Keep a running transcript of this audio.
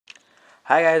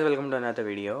Hi guys, welcome to another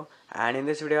video. And in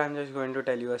this video I'm just going to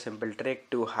tell you a simple trick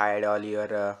to hide all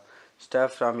your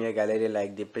stuff from your gallery,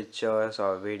 like the pictures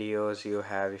or videos you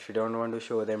have if you don't want to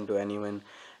show them to anyone,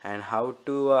 and how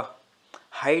to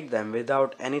hide them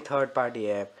without any third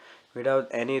party app, without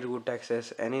any root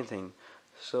access, anything.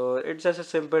 So it's just a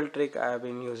simple trick I've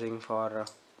been using for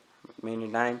many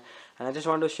time, and I just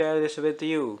want to share this with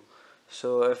you.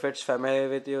 So if it's familiar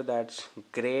with you, that's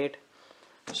great.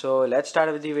 So let's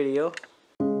start with the video.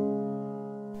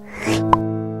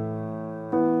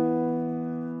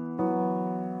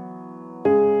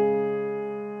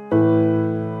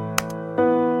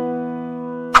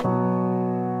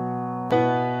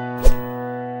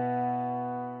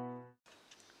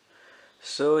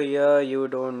 So here you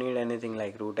don't need anything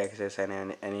like root access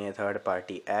and any third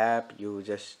party app. You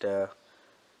just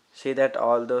see that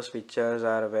all those pictures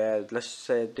are where, let's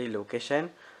say the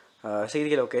location, see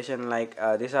the location, like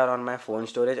these are on my phone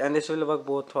storage, and this will work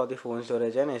both for the phone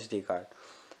storage and SD card.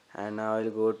 And now I'll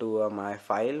go to my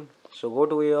file. So go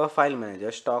to your file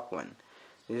manager, stock one.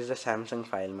 This is the Samsung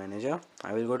file manager.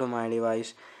 I will go to my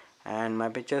device and my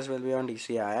pictures will be on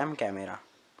DCIM camera.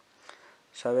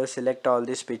 So I will select all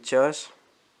these pictures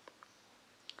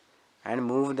and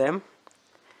move them,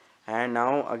 and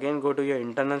now again go to your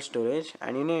internal storage,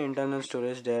 and in your internal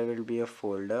storage there will be a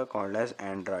folder called as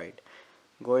Android.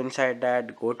 Go inside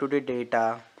that, go to the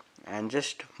data, and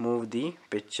just move the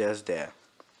pictures there.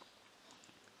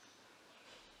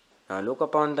 Now look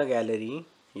upon the gallery,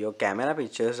 your camera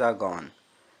pictures are gone.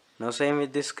 Now same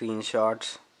with the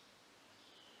screenshots.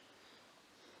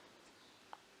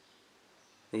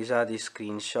 These are the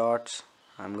screenshots.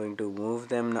 I'm going to move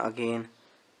them again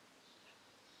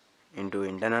into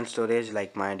internal storage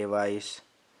like my device.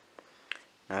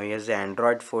 Now here's the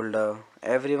Android folder.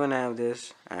 Everyone have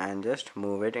this, and just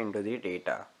move it into the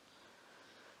data.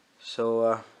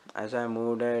 So as I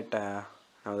moved it, now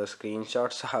the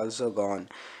screenshots are also gone.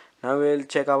 Now we'll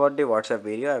check about the WhatsApp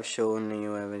video. I've shown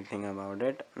you everything about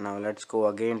it. Now let's go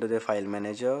again to the file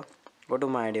manager. Go to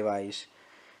my device.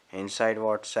 Inside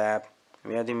WhatsApp,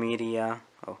 we have the media,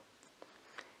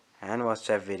 and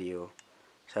WhatsApp video.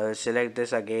 So I will select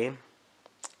this again,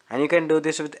 and you can do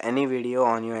this with any video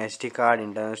on your SD card,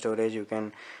 internal storage. You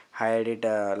can hide it,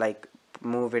 like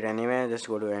move it anywhere. Just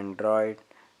go to Android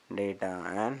data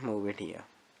and move it here,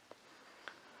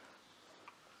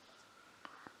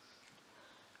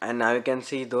 and now you can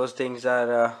see those things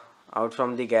are out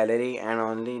from the gallery, and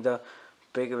only the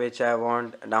pic which I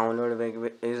want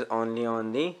download is only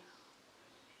on the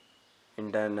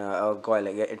internal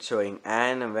it's showing.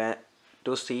 And when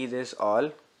to see this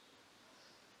all,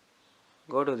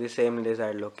 go to the same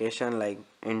desired location like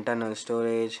internal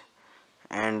storage,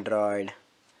 Android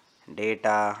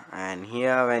data, and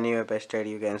here when you have pasted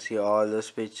you can see all those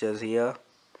pictures here.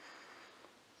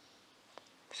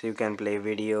 So you can play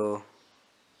video,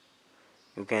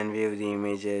 you can view the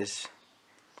images.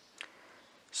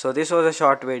 So this was a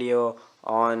short video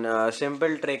on a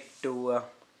simple trick to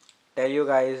tell you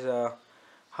guys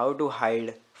how to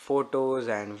hide photos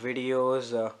and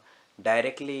videos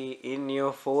directly in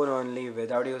your phone only,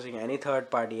 without using any third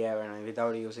party app and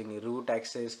without using root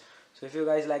access. So if you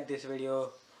guys like this video,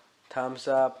 thumbs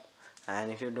up,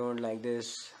 and if you don't like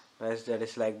this, press the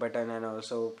dislike button, and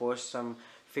also post some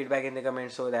feedback in the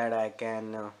comments so that I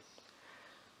can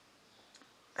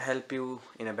help you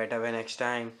in a better way next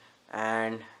time.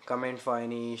 And comment for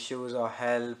any issues or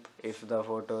help if the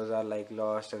photos are like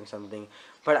lost and something.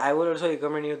 But I would also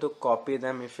recommend you to copy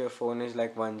them if your phone is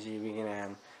like 1 GB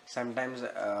RAM. Sometimes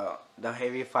the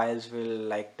heavy files will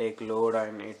like take load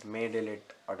and it may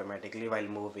delete automatically while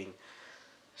moving.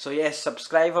 So yes,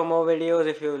 subscribe for more videos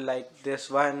if you like this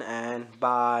one, and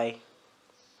bye.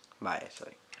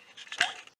 Sorry.